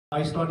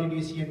I started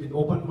ACN with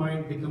open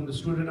mind, become the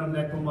student of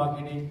network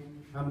marketing,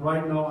 and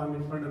right now I'm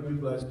in front of you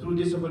guys. Through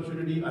this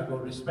opportunity, I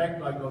got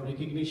respect, I got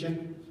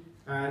recognition,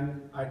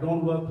 and I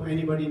don't work for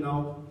anybody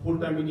now,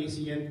 full-time in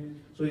ACN.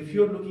 So if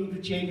you're looking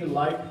to change your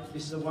life,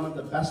 this is one of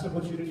the best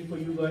opportunity for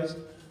you guys.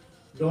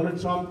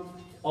 Donald Trump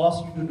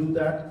asked you to do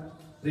that.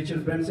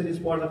 Richard Branson is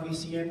part of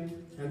ACN,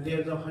 and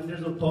there's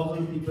hundreds of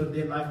thousands of people,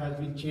 their life has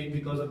been changed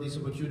because of this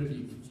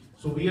opportunity.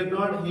 So we are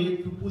not here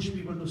to push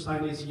people to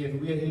sign ACN,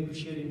 we are here to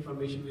share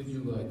information with you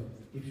guys.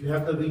 If you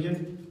have the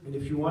vision, and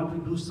if you want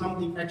to do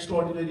something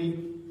extraordinary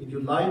in your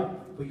life,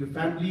 for your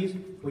families,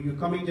 for your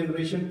coming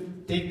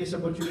generation, take this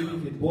opportunity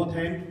with both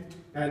hands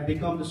and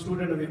become the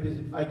student of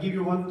it. I give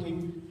you one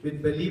thing,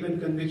 with belief and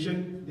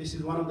conviction, this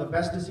is one of the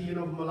best decisions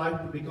of my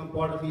life to become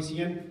part of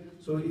ACN.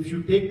 So if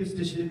you take this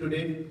decision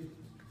today,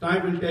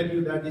 time will tell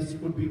you that this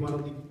could be one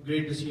of the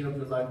great decisions of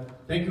your life.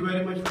 Thank you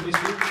very much for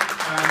listening.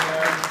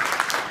 And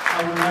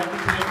I would like to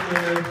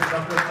thank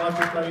Dr.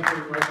 Aftab Shah for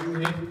inviting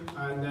me here.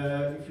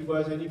 And if you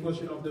guys have any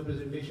question of the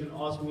presentation,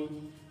 ask me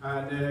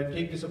and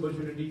take this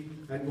opportunity.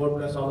 And God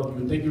bless all of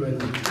you. Thank you very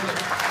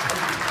much.